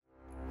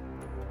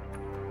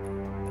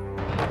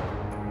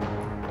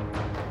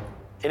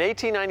In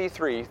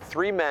 1893,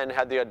 three men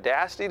had the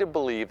audacity to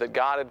believe that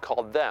God had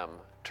called them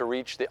to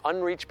reach the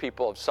unreached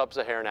people of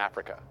sub-Saharan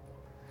Africa.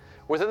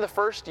 Within the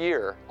first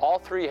year, all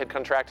three had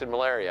contracted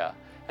malaria,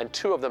 and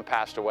two of them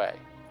passed away.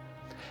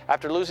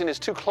 After losing his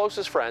two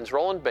closest friends,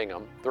 Roland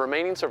Bingham, the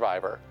remaining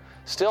survivor,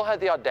 still had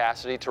the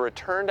audacity to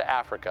return to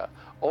Africa,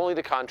 only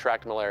to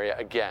contract malaria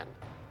again.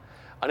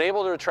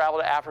 Unable to travel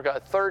to Africa a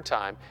third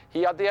time,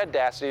 he had the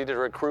audacity to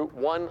recruit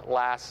one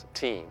last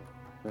team.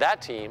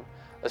 That team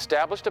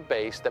established a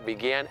base that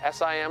began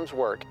SIM's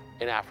work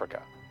in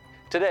Africa.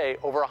 Today,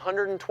 over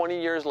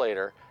 120 years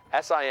later,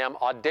 SIM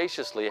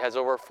audaciously has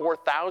over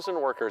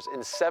 4,000 workers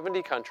in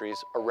 70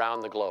 countries around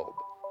the globe.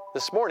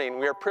 This morning,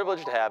 we are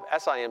privileged to have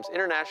SIM's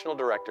International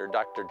Director,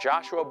 Dr.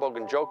 Joshua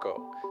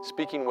Bogunjoko,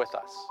 speaking with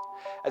us.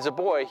 As a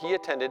boy, he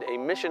attended a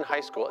mission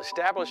high school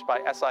established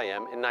by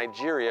SIM in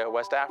Nigeria,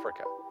 West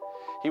Africa.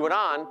 He went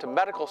on to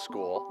medical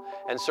school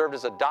and served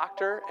as a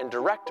doctor and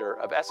director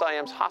of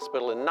SIM's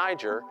hospital in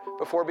Niger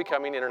before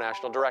becoming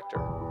international director.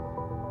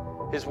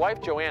 His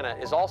wife, Joanna,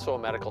 is also a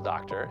medical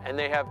doctor, and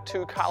they have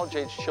two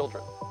college-age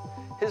children.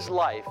 His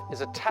life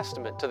is a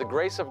testament to the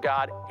grace of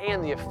God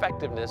and the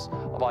effectiveness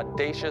of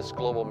audacious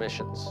global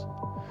missions.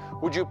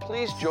 Would you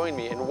please join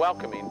me in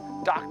welcoming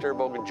Dr.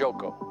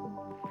 Bogunjoko?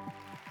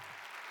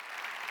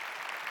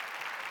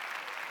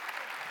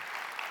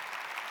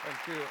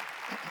 Thank you.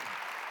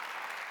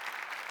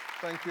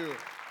 Thank you.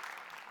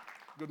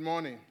 Good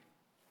morning.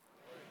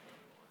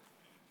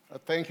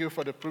 Thank you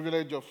for the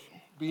privilege of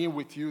being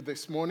with you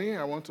this morning.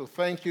 I want to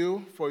thank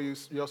you for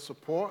your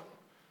support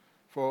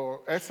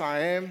for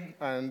SIM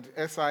and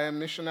SIM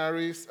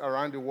missionaries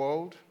around the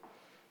world,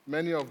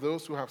 many of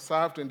those who have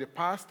served in the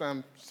past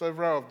and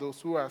several of those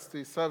who are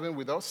still serving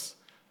with us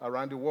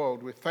around the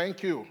world. We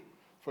thank you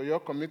for your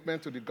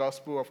commitment to the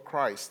gospel of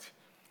Christ.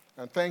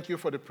 And thank you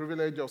for the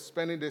privilege of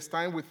spending this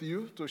time with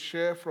you to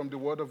share from the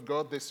Word of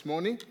God this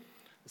morning,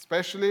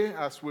 especially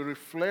as we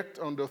reflect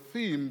on the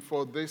theme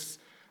for this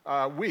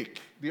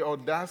week, the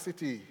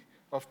audacity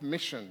of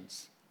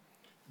missions.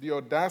 The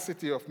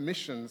audacity of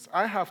missions.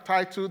 I have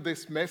titled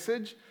this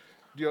message,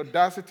 The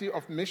Audacity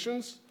of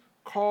Missions,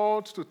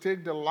 Called to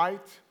Take the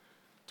Light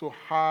to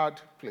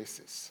Hard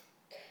Places.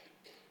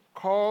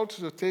 Called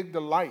to take the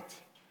light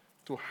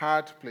to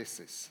hard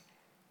places.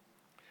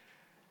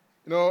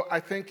 You know, I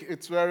think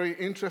it's very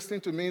interesting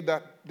to me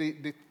that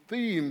the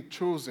theme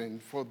chosen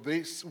for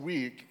this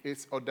week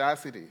is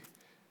audacity,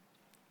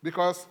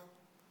 because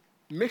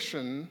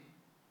mission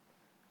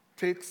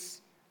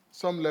takes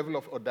some level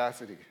of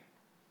audacity.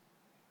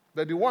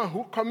 But the one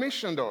who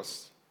commissioned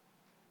us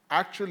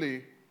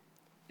actually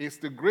is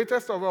the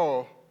greatest of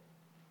all,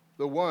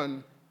 the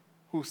one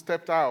who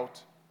stepped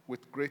out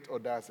with great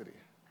audacity.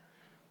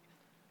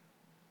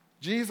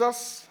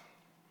 Jesus,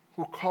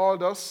 who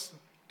called us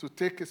to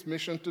take his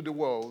mission to the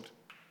world,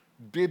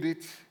 did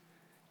it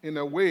in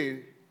a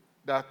way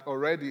that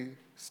already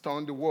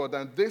stunned the world.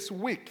 And this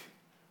week,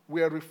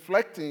 we are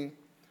reflecting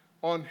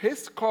on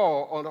his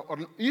call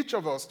on each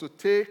of us to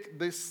take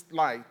this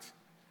light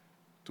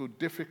to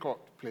difficult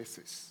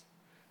places.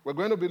 We're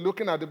going to be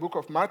looking at the book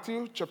of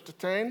Matthew, chapter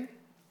 10.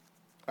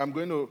 I'm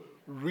going to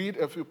read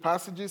a few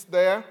passages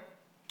there,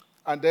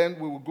 and then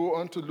we will go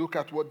on to look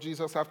at what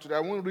Jesus has to do. I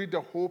won't read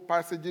the whole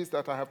passages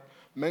that I have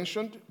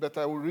mentioned, but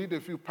I will read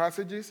a few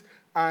passages,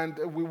 and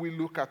we will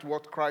look at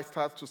what Christ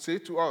has to say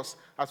to us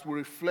as we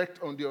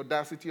reflect on the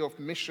audacity of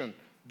mission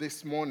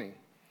this morning.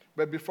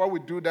 But before we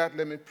do that,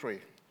 let me pray.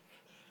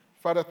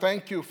 Father,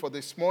 thank you for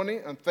this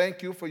morning, and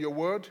thank you for your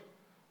word.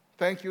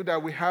 Thank you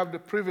that we have the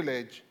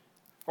privilege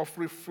of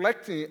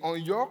reflecting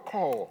on your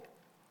call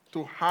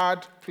to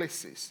hard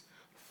places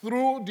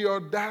through the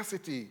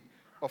audacity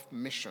of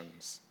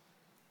missions.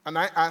 And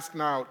I ask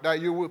now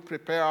that you will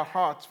prepare our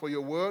hearts for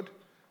your word,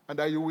 and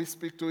that you will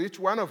speak to each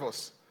one of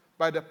us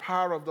by the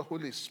power of the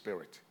Holy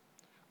Spirit.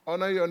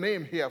 Honor your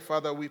name here,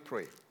 Father, we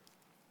pray.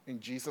 In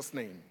Jesus'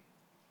 name,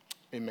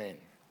 amen.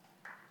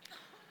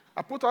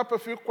 I put up a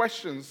few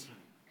questions.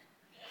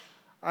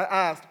 I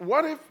asked,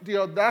 what if the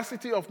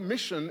audacity of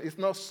mission is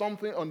not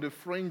something on the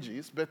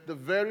fringes, but the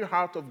very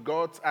heart of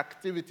God's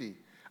activity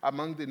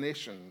among the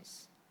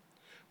nations?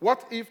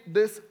 What if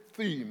this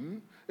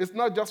theme is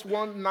not just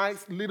one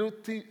nice little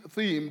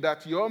theme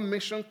that your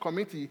mission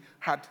committee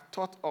had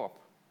thought up,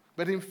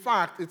 but in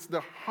fact, it's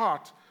the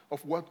heart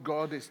of what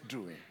God is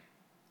doing?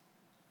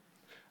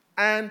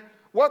 And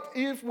what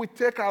if we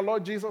take our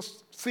Lord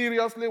Jesus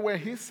seriously when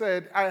he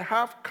said, I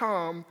have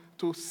come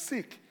to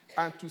seek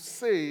and to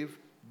save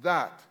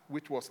that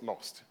which was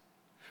lost?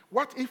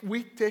 What if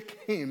we take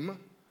him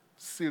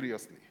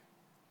seriously?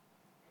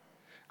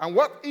 And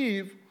what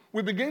if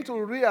we begin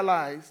to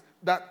realize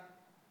that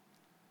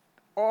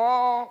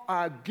all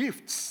our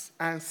gifts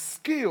and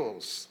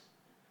skills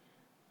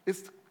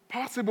is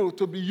possible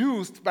to be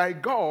used by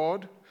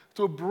God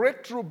to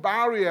break through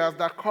barriers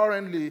that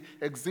currently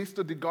exist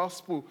to the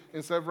gospel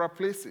in several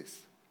places?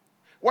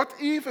 What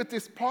if it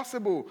is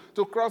possible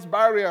to cross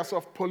barriers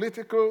of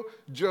political,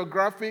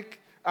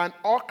 geographic, and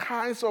all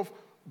kinds of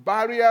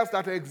barriers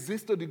that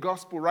exist to the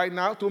gospel right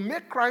now to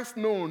make Christ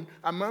known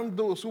among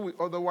those who will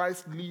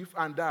otherwise live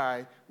and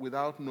die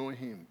without knowing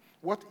him?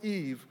 What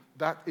if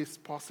that is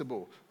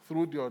possible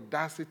through the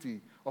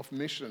audacity of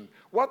mission?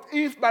 What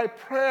if by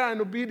prayer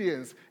and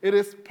obedience it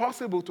is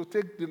possible to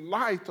take the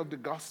light of the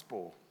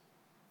gospel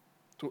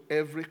to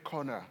every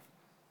corner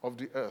of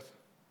the earth?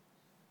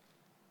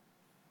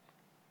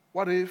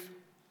 What if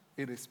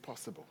it is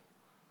possible?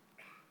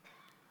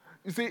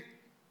 You see,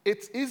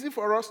 it's easy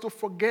for us to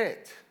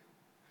forget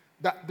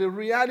that the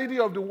reality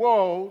of the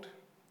world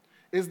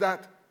is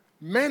that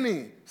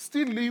many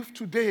still live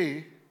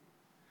today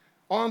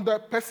under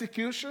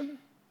persecution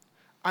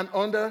and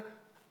under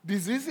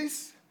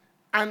diseases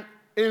and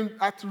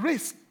at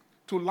risk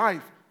to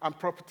life and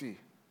property.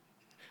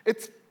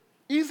 It's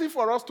easy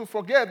for us to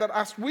forget that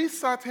as we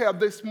sat here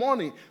this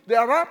morning, there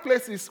are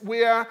places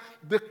where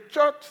the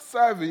church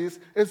service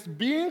is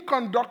being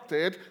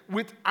conducted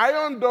with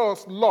iron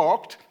doors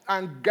locked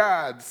and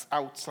guards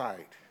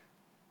outside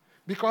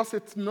because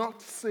it's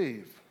not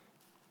safe.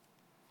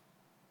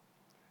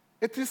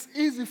 It is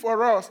easy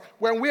for us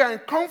when we are in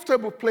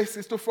comfortable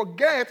places to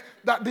forget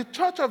that the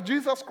Church of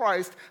Jesus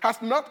Christ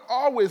has not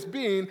always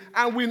been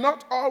and will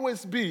not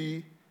always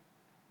be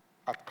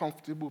at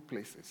comfortable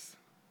places.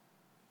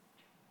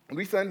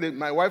 Recently,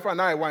 my wife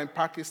and I were in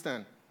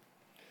Pakistan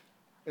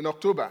in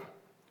October,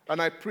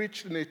 and I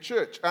preached in a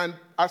church. And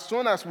as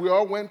soon as we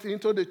all went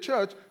into the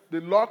church,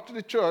 they locked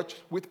the church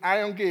with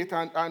iron gate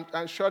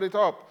and shut it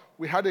up.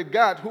 We had a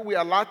guard who we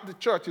allowed the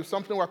church if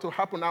something were to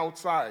happen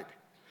outside.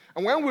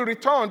 And when we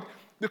returned,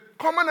 the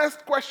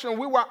commonest question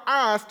we were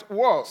asked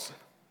was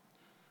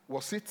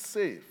it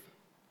safe?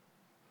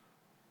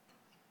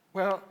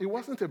 Well, it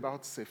wasn't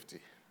about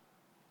safety.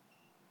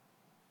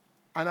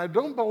 And I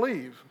don't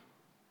believe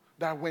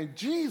that when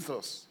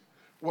Jesus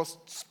was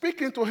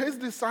speaking to his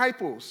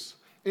disciples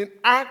in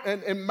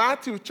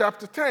Matthew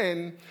chapter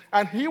 10,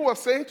 and he was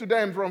saying to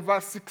them from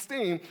verse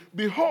 16,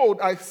 "Behold,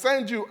 I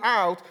send you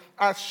out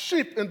as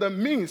sheep in the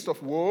midst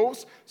of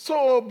wolves,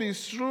 so be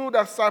shrewd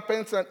as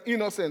serpents and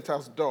innocent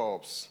as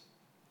doves."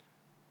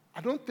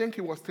 I don't think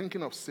he was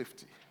thinking of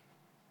safety.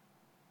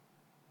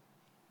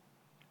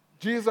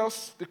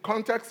 Jesus, the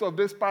context of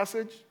this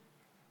passage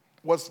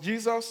was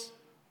Jesus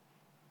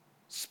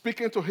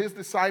speaking to his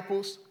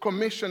disciples,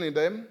 commissioning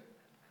them,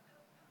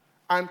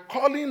 and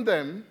calling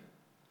them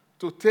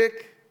to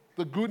take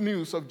the good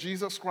news of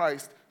Jesus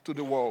Christ to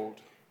the world.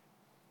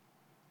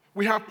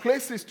 We have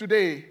places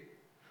today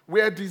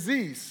where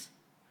disease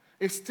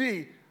is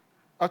still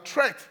a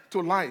threat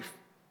to life.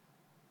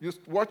 You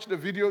watched the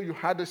video, you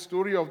had the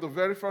story of the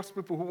very first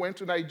people who went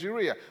to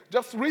Nigeria.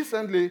 Just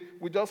recently,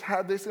 we just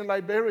had this in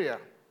Liberia.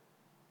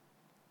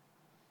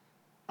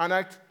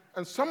 And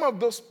some of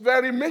those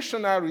very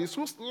missionaries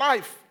whose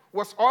life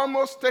was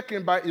almost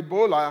taken by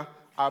Ebola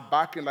are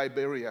back in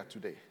Liberia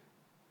today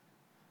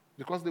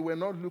because they were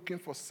not looking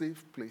for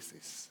safe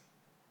places.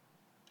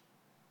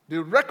 They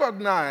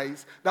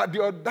recognize that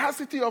the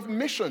audacity of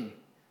mission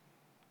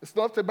is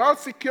not about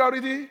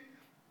security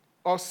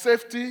or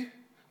safety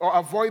or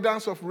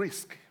avoidance of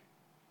risk.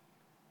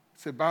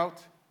 It's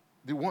about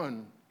the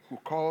one who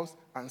calls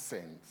and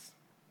sends.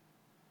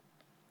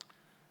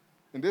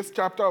 In this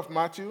chapter of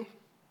Matthew,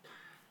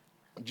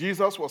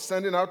 Jesus was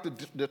sending out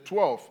the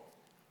 12.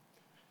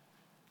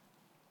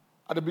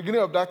 At the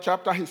beginning of that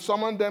chapter, he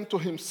summoned them to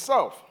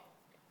himself.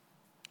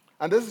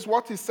 And this is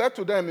what he said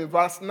to them in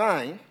verse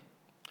 9.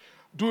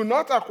 "Do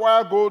not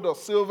acquire gold or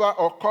silver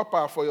or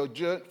copper for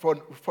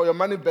your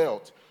money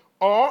belt,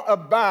 or a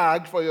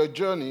bag for your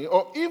journey,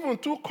 or even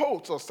 2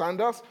 coats or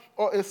sandals,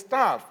 or a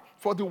staff,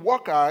 for the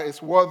worker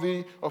is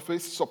worthy of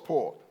his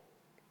support."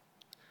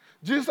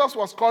 Jesus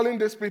was calling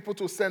these people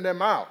to send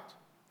them out.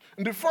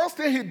 And the first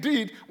thing he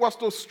did was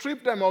to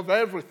strip them of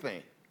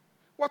everything.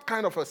 What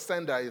kind of a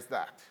sender is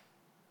that?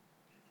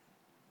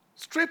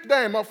 Strip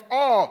them of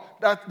all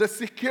that the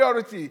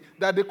security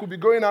that they could be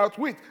going out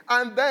with.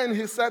 And then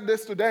he said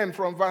this to them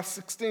from verse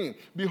 16.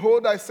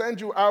 "Behold, I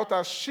send you out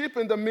as sheep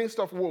in the midst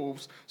of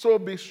wolves, so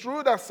be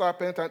shrewd as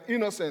serpent and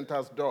innocent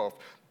as dove.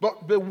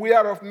 But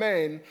beware of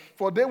men,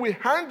 for they will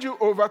hand you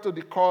over to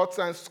the courts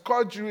and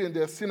scourge you in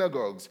their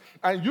synagogues.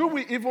 And you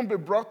will even be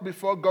brought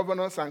before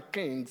governors and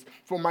kings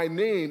for my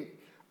name's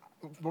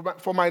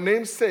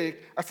sake,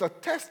 as a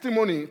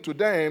testimony to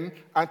them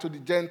and to the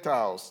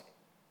Gentiles."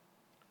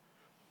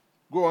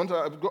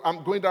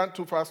 I'm going down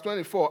to verse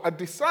 24. "A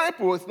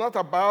disciple is not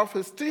above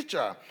his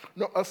teacher,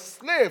 nor a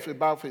slave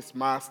above his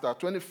master."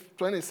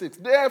 26.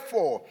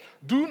 "Therefore,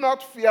 do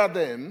not fear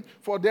them,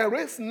 for there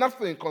is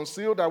nothing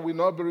concealed that will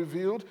not be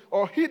revealed,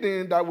 or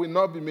hidden that will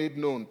not be made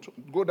known."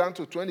 Go down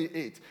to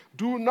 28.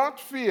 "Do not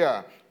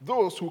fear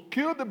those who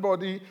kill the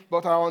body,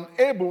 but are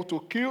unable to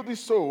kill the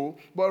soul,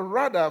 but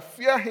rather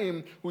fear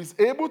him who is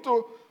able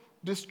to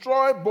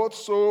destroy both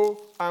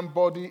soul and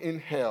body in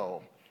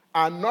hell.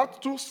 Are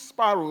not 2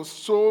 sparrows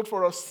sold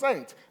for a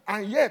cent,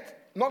 and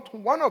yet not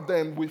one of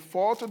them will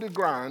fall to the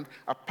ground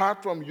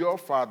apart from your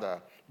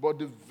Father, but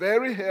the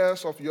very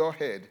hairs of your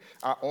head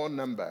are all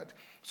numbered.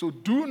 So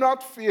do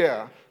not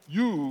fear,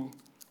 you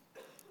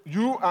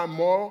you are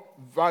more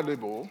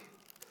valuable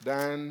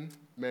than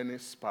many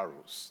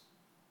sparrows.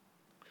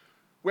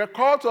 We're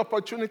called to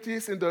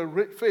opportunities in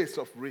the face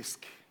of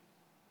risk.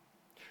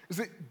 You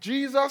see,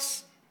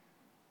 Jesus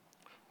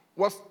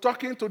was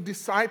talking to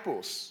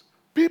disciples,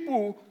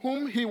 people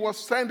whom he was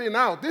sending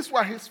out. These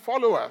were his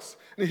followers.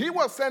 And he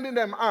was sending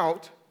them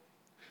out,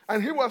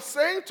 and he was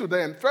saying to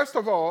them, first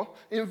of all,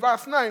 in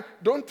verse 9,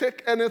 don't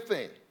take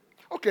anything.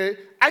 Okay,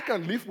 I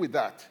can live with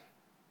that.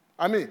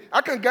 I mean,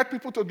 I can get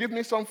people to give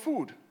me some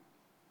food.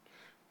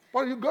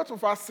 But you go to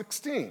verse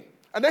 16,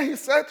 and then he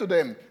said to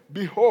them,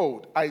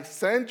 behold, I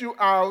send you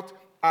out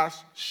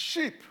as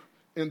sheep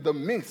in the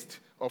midst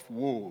of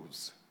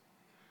wolves.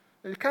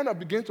 And you kind of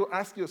begin to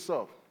ask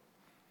yourself,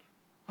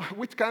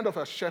 which kind of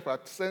a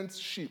shepherd sends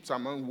sheep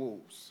among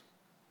wolves?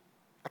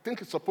 I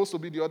think it's supposed to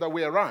be the other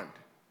way around.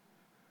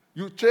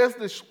 You chase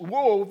the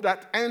wolf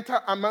that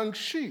enter among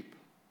sheep.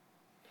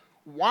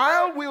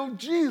 Why will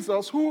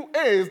Jesus, who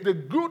is the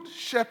good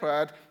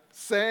shepherd,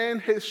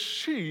 send his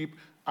sheep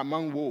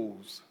among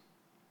wolves?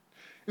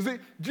 You see,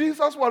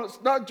 Jesus was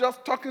not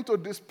just talking to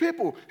these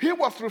people. He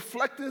was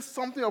reflecting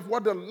something of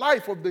what the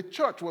life of the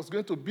church was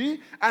going to be,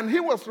 and he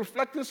was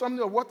reflecting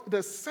something of what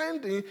the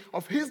sending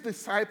of his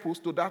disciples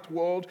to that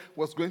world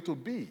was going to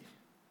be.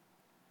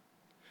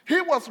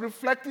 He was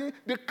reflecting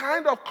the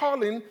kind of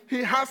calling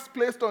he has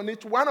placed on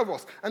each one of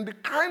us and the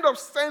kind of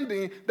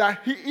sending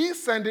that he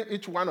is sending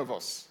each one of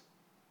us.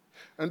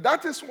 And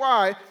that is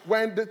why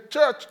when the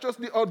church,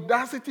 just the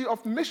audacity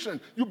of mission,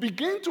 you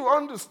begin to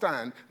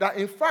understand that,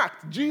 in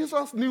fact,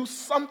 Jesus knew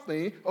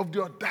something of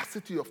the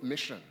audacity of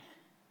mission.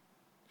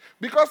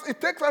 Because it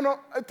takes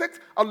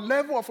a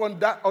level of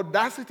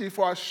audacity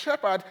for a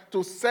shepherd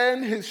to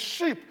send his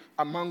sheep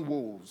among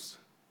wolves.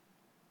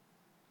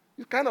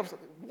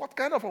 What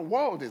kind of a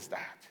world is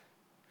that?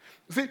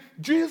 See,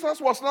 Jesus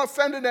was not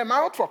sending them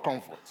out for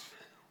comfort.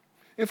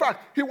 In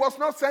fact, he was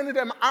not sending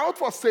them out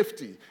for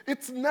safety.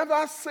 It's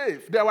never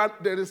safe.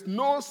 There is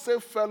no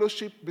safe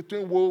fellowship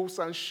between wolves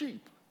and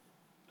sheep.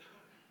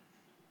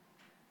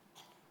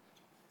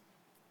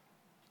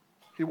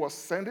 He was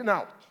sending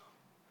out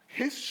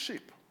his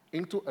sheep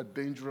into a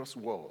dangerous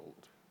world.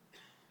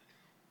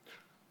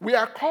 We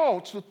are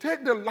called to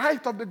take the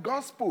light of the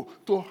gospel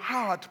to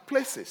hard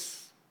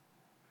places.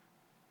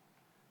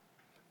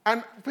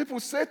 And people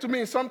say to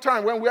me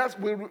sometimes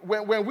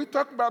when we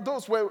talk about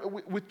those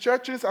with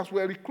churches as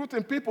we're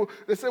recruiting people,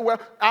 they say, well,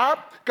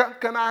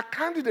 can our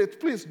candidates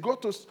please go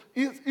to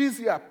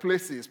easier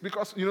places?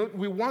 Because,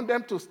 we want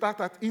them to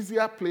start at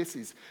easier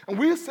places. And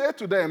we say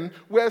to them,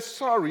 we're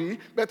sorry,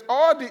 but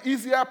all the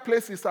easier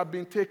places have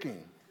been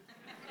taken.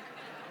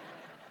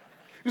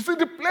 You see,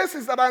 the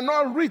places that are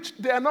not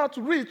reached, they are not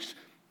reached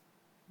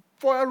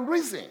for a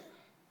reason.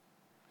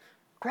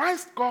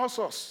 Christ calls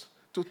us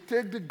to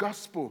take the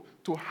gospel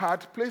to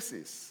hard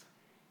places.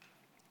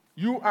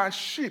 You are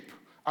sheep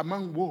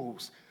among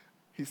wolves,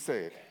 he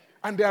said.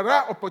 And there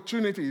are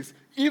opportunities,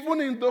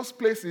 even in those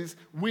places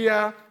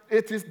where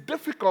it is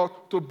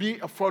difficult to be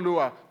a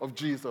follower of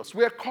Jesus.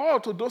 We're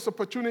called to those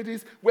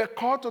opportunities. We're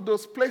called to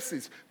those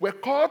places. We're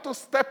called to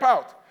step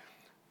out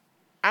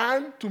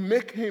and to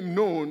make him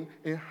known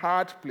in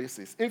hard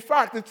places. In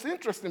fact, it's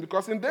interesting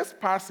because in this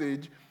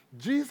passage,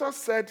 Jesus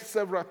said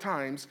several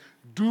times,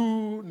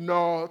 do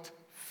not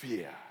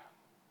fear.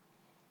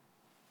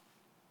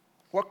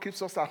 What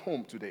keeps us at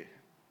home today?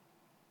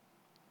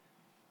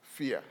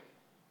 Fear.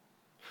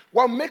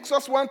 What makes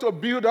us want to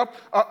build up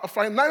a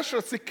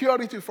financial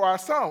security for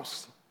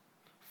ourselves?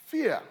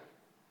 Fear.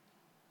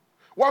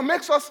 What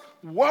makes us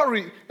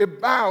worry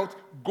about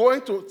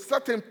going to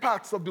certain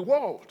parts of the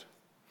world?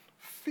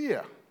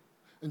 Fear.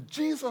 And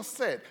Jesus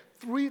said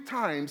 3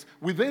 times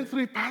within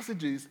 3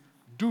 passages,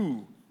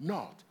 do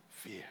not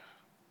fear.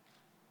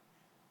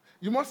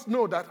 You must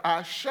know that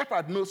our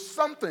shepherd knows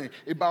something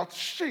about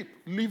sheep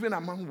living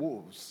among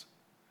wolves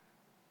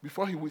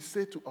before he will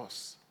say to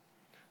us,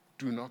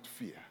 do not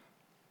fear.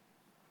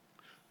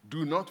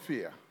 Do not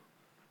fear.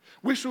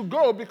 We should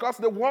go because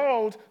the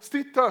world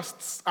still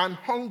thirsts and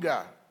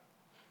hunger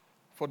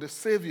for the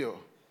Savior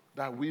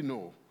that we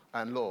know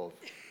and love.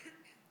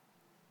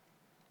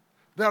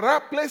 There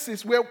are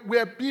places where we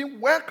are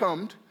being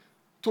welcomed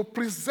to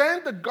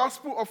present the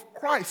gospel of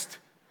Christ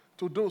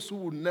to those who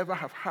would never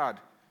have heard,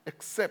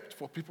 except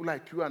for people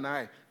like you and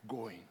I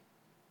going.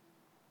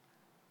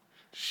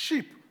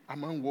 Sheep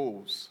among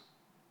wolves.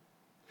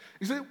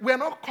 You see, we're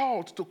not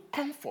called to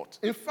comfort.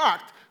 In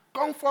fact,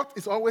 comfort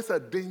is always a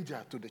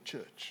danger to the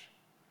church.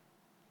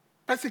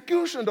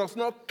 Persecution does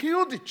not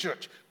kill the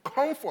church.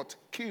 Comfort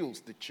kills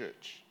the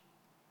church.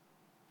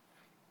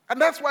 And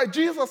that's why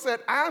Jesus said,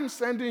 I am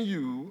sending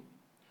you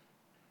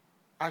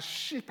as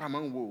sheep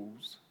among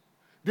wolves.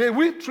 They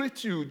will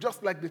treat you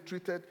just like they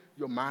treated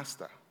your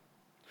master.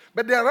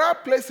 But there are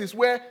places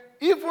where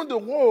even the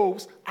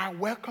wolves are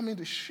welcoming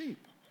the sheep.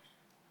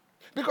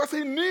 Because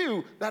he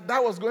knew that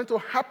that was going to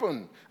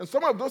happen. And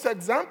some of those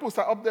examples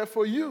are up there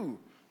for you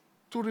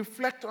to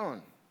reflect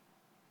on.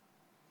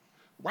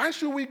 Why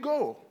should we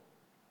go?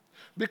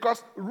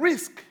 Because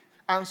risk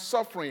and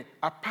suffering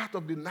are part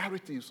of the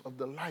narratives of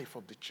the life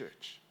of the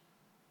church.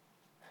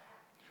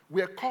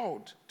 We are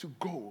called to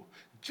go.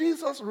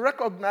 Jesus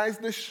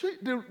recognized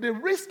the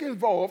risk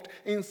involved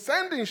in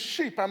sending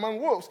sheep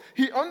among wolves.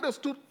 He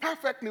understood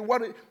perfectly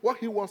what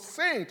he was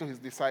saying to his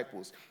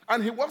disciples.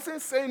 And he wasn't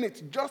saying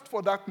it just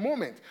for that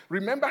moment.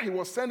 Remember, he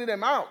was sending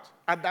them out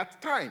at that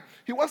time.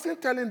 He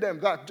wasn't telling them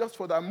that just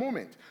for that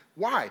moment.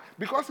 Why?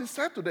 Because he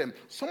said to them,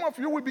 some of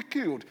you will be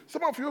killed,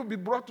 some of you will be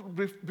brought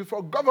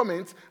before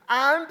governments,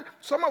 and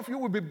some of you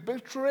will be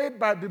betrayed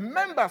by the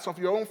members of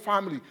your own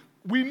family.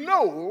 We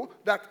know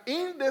that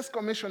in this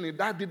commissioning,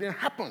 that didn't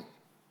happen.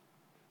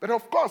 But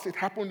of course, it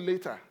happened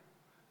later.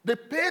 They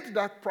paid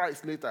that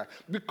price later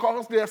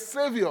because their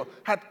Savior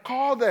had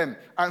called them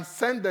and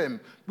sent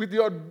them with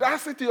the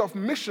audacity of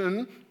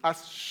mission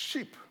as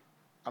sheep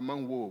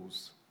among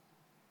wolves.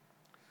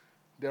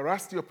 There are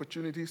still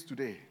opportunities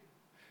today,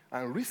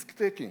 and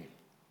risk-taking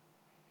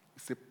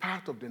is a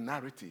part of the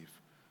narrative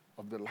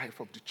of the life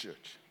of the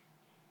church.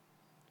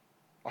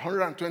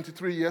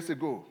 123 years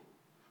ago,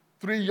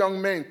 3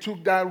 young men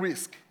took that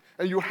risk,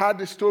 and you heard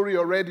the story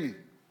already.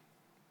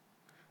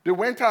 They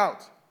went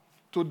out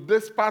to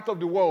this part of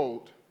the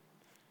world.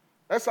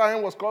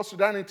 SIM was called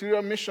Sudan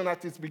Interior Mission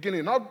at its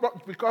beginning,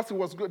 not because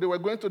they were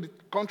going to the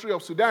country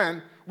of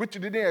Sudan, which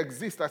didn't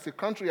exist as a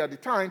country at the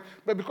time,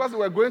 but because they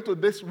were going to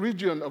this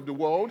region of the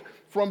world,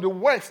 from the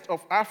west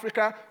of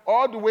Africa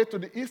all the way to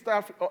the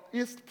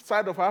east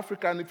side of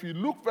Africa. And if you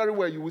look very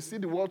well, you will see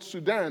the word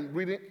Sudan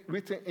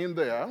written in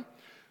there.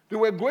 They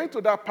were going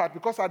to that part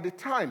because at the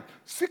time,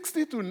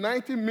 60 to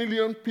 90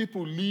 million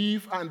people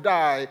live and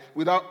die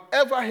without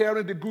ever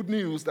hearing the good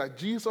news that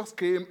Jesus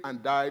came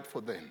and died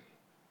for them.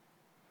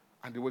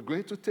 And they were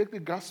going to take the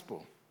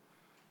gospel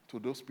to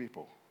those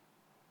people.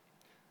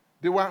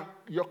 They were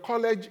your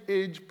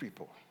college-age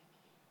people.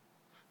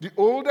 The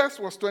oldest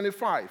was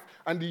 25,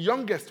 and the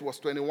youngest was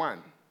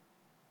 21.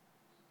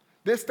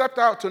 They stepped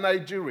out to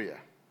Nigeria.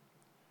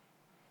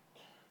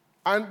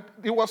 And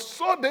it was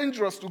so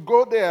dangerous to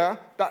go there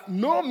that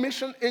no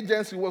mission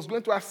agency was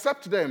going to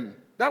accept them.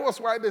 That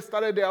was why they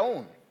started their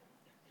own.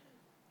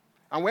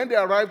 And when they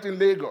arrived in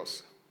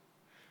Lagos,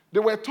 they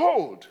were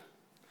told,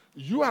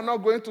 you are not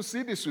going to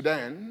see the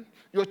Sudan.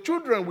 Your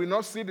children will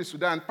not see the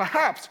Sudan.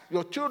 Perhaps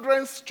your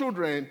children's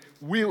children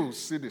will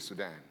see the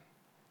Sudan.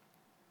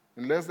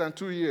 In less than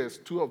 2 years,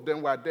 2 of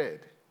them were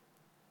dead.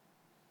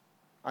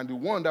 And the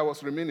one that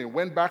was remaining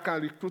went back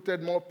and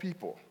recruited more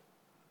people.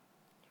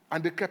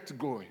 And they kept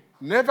going,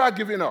 never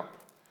giving up,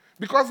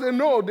 because they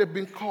know they've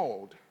been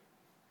called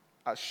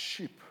as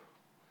sheep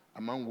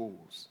among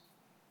wolves.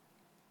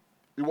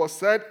 It was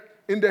said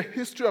in the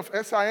history of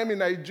SIM in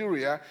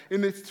Nigeria,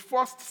 in its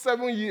first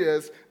 7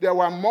 years, there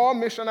were more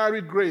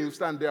missionary graves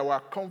than there were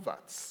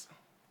converts.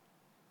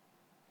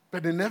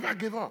 But they never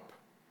gave up.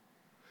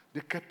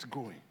 They kept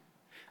going.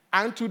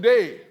 And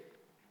today,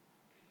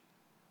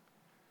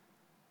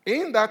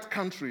 in that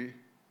country,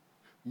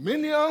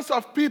 millions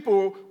of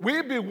people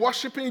will be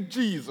worshiping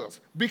Jesus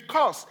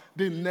because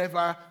they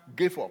never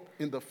gave up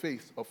in the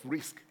face of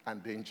risk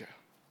and danger.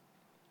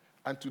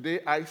 And today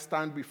I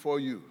stand before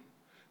you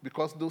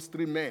because those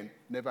 3 men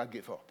never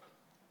gave up.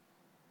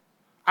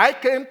 I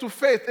came to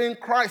faith in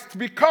Christ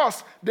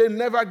because they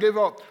never gave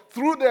up.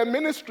 Through their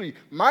ministry,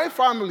 my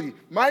family,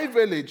 my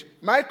village,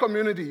 my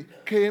community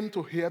came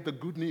to hear the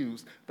good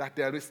news that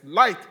there is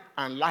light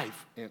and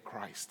life in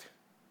Christ.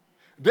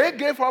 They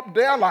gave up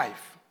their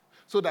life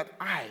so that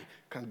I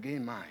can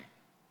gain mine.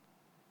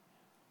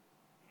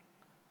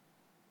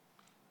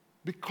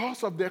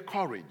 Because of their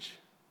courage,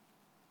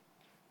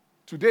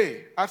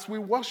 today, as we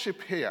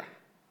worship here,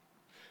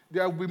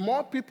 there will be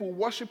more people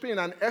worshiping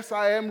an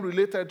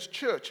SIM-related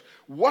church,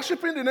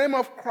 worshiping the name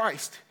of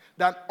Christ,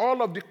 than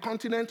all of the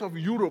continent of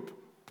Europe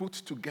put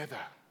together.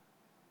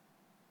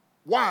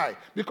 Why?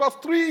 Because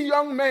 3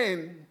 young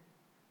men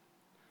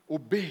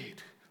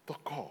obeyed the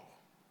call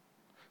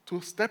to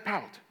step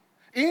out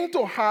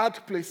into hard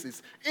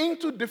places,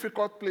 into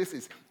difficult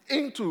places,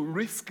 into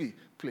risky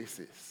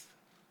places.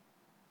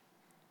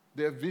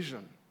 Their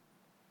vision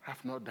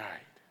have not died.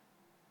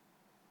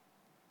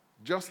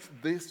 Just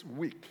this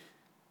week,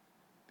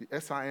 the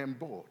SIM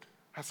board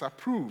has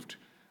approved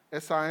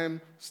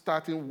SIM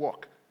starting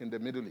work in the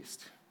Middle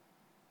East.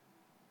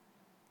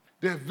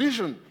 Their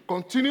vision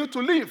continues to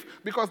live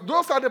because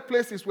those are the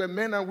places where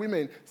men and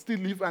women still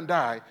live and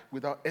die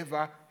without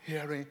ever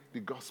hearing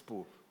the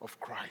gospel of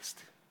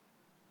Christ.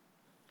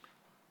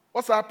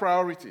 What's our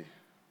priority?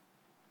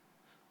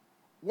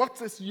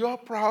 What is your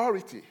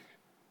priority?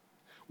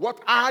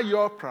 What are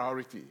your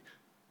priorities?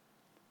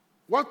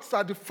 What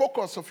are the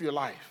focus of your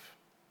life?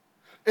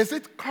 Is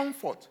it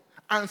comfort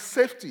and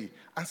safety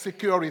and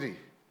security?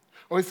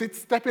 Or is it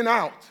stepping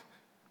out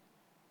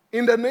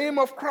in the name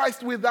of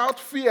Christ without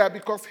fear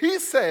because he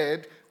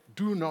said,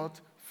 do not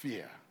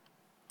fear.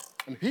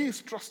 And he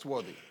is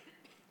trustworthy.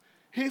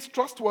 He is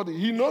trustworthy.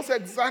 He knows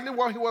exactly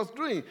what he was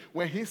doing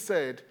when he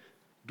said,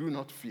 do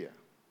not fear.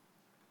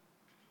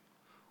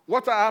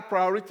 What are our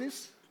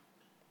priorities?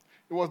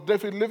 It was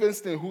David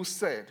Livingstone who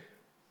said,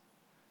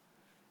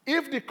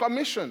 If the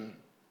commission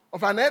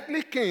of an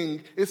earthly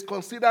king is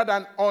considered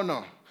an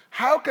honor,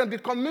 how can the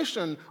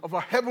commission of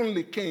a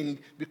heavenly king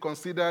be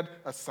considered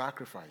a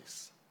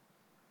sacrifice?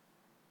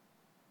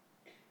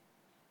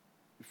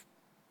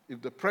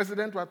 If the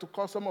president were to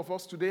call some of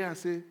us today and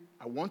say,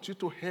 I want you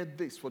to head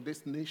this for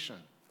this nation,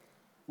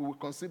 we would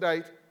consider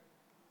it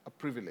a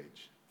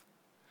privilege.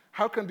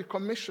 How can the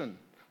commission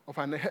of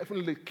an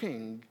heavenly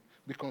king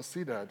be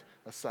considered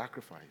a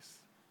sacrifice?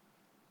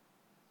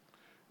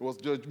 It was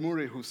George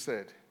Murray who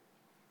said,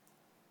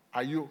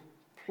 are you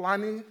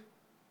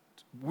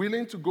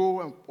willing to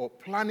go or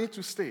planning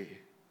to stay?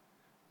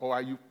 Or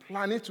are you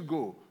planning to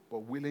go but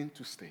willing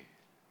to stay?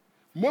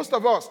 Most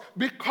of us,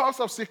 because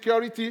of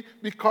security,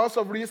 because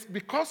of risk,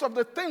 because of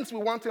the things we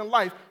want in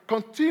life,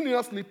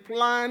 continuously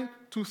plan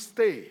to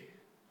stay.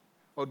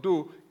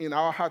 Although in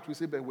our heart we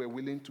say that we're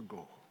willing to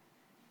go.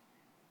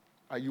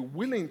 Are you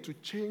willing to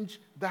change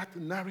that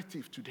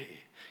narrative today?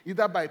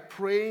 Either by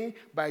praying,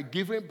 by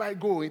giving, by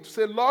going. To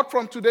say, Lord,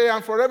 from today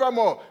and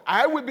forevermore,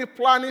 I will be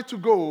planning to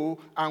go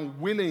and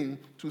willing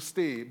to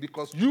stay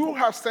because you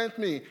have sent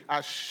me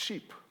as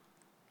sheep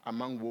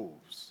among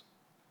wolves.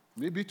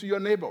 Maybe to your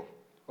neighbor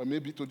or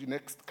maybe to the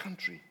next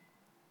country.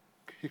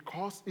 He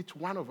calls each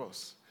one of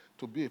us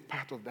to be a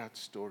part of that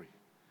story.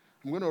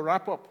 I'm going to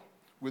wrap up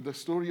with the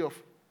story of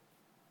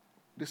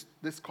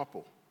this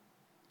couple.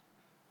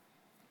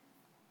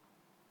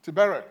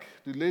 Tiberek,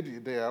 the lady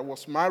there,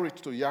 was married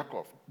to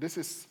Yaakov. This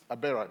is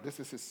Abera. This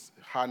is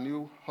her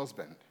new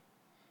husband.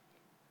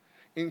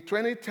 In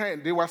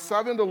 2010, they were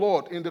serving the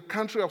Lord in the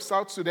country of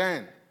South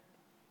Sudan,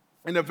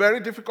 in a very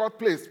difficult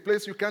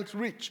place you can't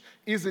reach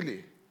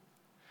easily.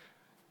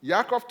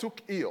 Yaakov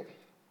took ill.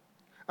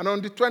 And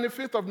on the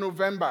 25th of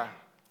November,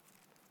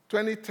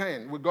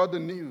 2010, we got the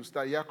news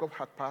that Yaakov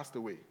had passed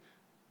away.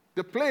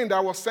 The plane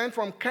that was sent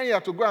from Kenya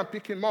to go and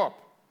pick him up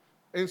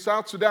in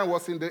South Sudan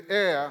was in the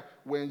air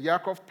when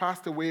Yaakov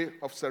passed away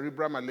of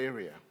cerebral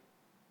malaria.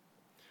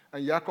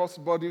 And Yaakov's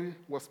body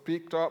was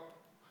picked up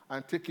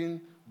and taken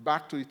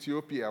back to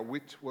Ethiopia,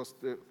 which was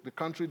the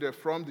country they're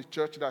from, the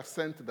church that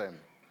sent them.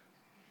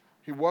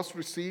 He was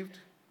received,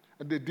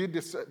 and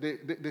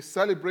they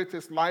celebrate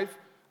his life,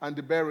 and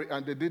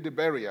they did the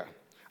burial.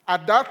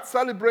 At that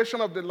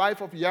celebration of the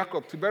life of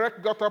Yaakov,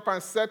 Tiberek got up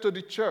and said to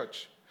the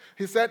church,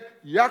 he said,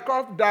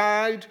 Yaakov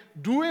died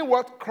doing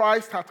what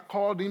Christ had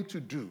called him to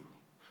do.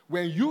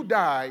 When you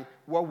die,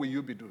 what will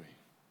you be doing?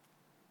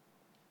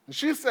 And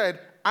she said,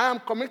 I am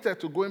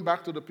committed to going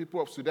back to the people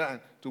of Sudan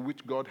to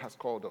which God has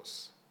called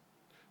us.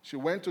 She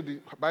went to the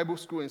Bible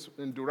school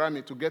in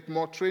Durami to get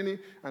more training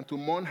and to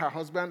mourn her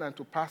husband and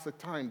to pass the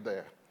time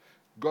there.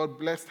 God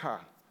blessed her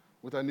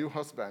with a new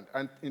husband.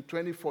 And in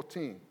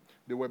 2014,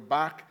 they were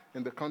back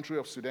in the country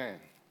of Sudan.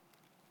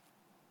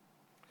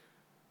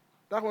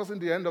 That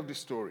wasn't the end of the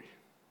story.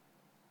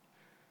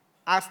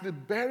 As the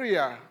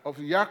burial of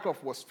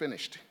Yaakov was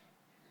finished,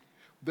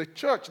 the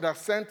church that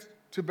sent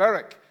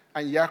Tiberek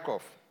and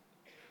Yaakov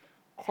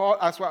called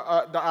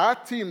our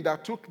team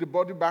that took the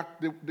body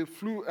back.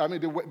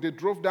 They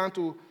drove down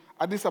to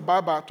Addis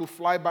Ababa to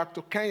fly back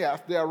to Kenya.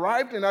 As they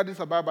arrived in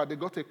Addis Ababa, they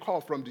got a call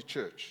from the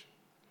church,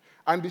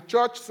 and the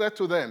church said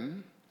to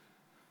them,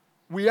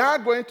 "We are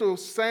going to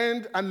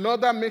send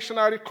another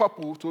missionary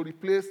couple to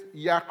replace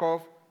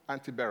Yaakov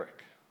and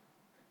Tiberek."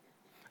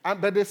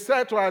 But they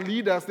said to our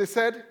leaders, they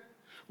said,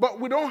 but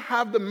we don't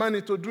have the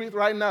money to do it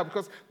right now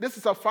because this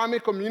is a farming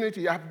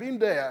community. I've been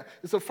there.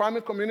 It's a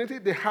farming community.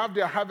 They have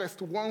their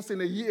harvest once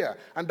in a year,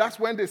 and that's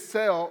when they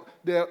sell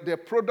their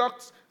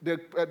products,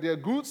 their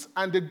goods,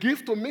 and they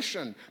give to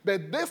mission.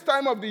 But this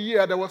time of the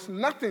year, there was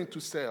nothing to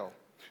sell.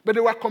 But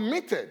they were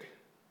committed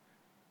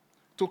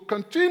to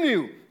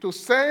continue to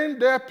send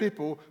their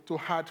people to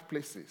hard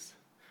places.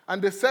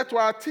 And they said to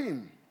our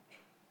team,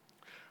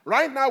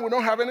 right now, we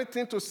don't have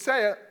anything to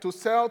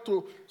sell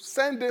to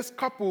send this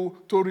couple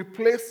to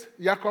replace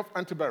Yaakov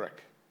and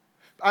Tiberek.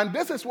 And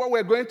this is what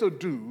we're going to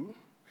do.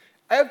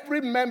 Every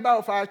member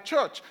of our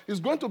church is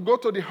going to go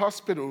to the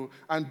hospital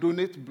and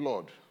donate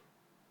blood.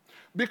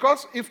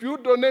 Because if you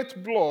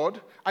donate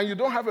blood and you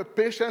don't have a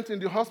patient in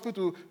the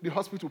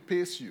hospital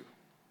pays you.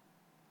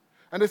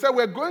 And they said,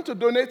 we're going to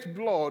donate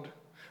blood,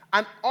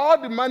 and all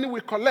the money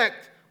we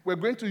collect, we're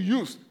going to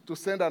use to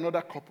send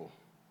another couple.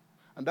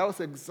 And that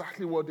was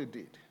exactly what they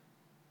did.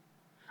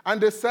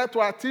 And they said to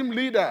our team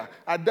leader,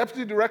 our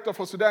deputy director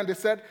for Sudan, they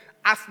said,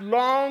 as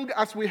long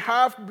as we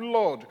have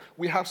blood,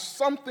 we have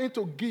something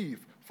to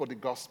give for the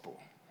gospel.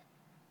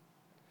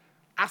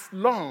 As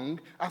long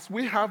as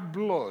we have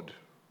blood,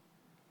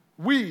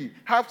 we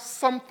have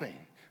something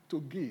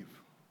to give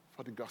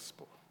for the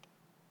gospel.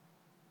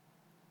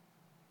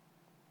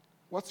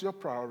 What's your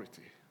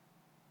priority?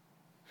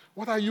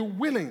 What are you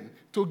willing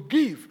to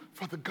give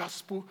for the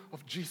gospel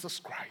of Jesus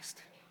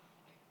Christ?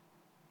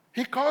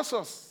 He calls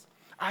us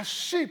as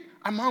sheep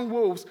among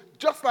wolves,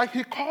 just like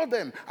he called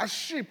them as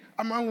sheep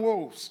among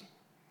wolves.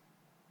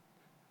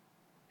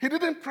 He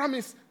didn't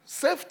promise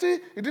safety.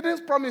 He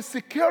didn't promise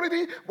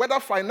security, whether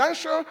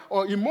financial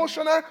or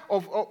emotional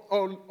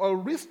or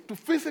risk to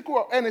physical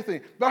or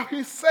anything. But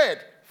he said,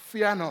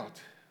 fear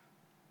not.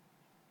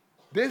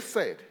 They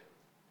said,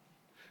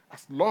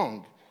 as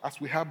long as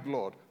we have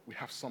blood, we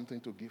have something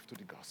to give to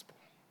the gospel.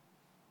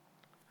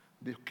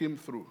 They came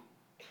through.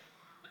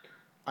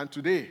 And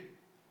today,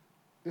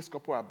 this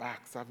couple are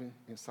back serving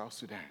in South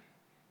Sudan.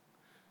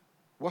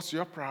 What's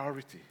your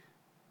priority?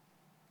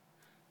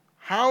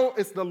 How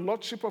is the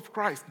Lordship of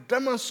Christ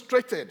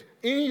demonstrated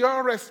in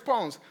your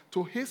response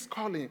to his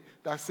calling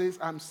that says,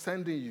 I'm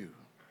sending you?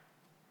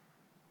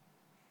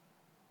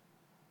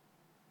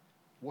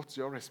 What's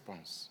your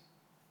response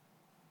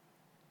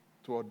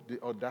to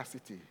the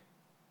audacity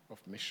of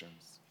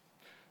missions?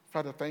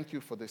 Father, thank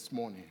you for this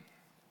morning.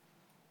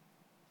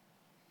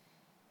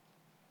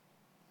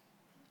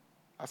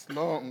 As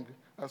long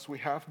as we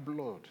have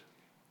blood,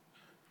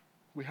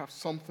 we have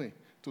something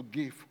to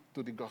give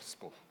to the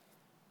gospel.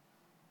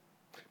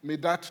 May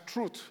that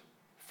truth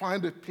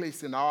find a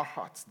place in our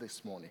hearts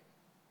this morning.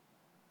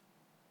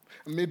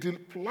 May the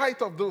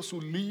plight of those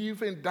who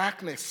live in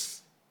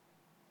darkness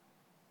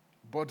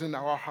burden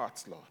our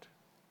hearts, Lord.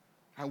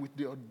 And with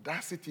the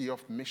audacity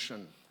of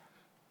mission,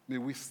 may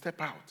we step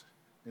out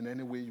in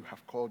any way you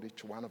have called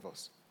each one of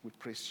us. We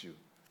praise you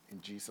in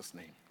Jesus'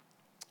 name.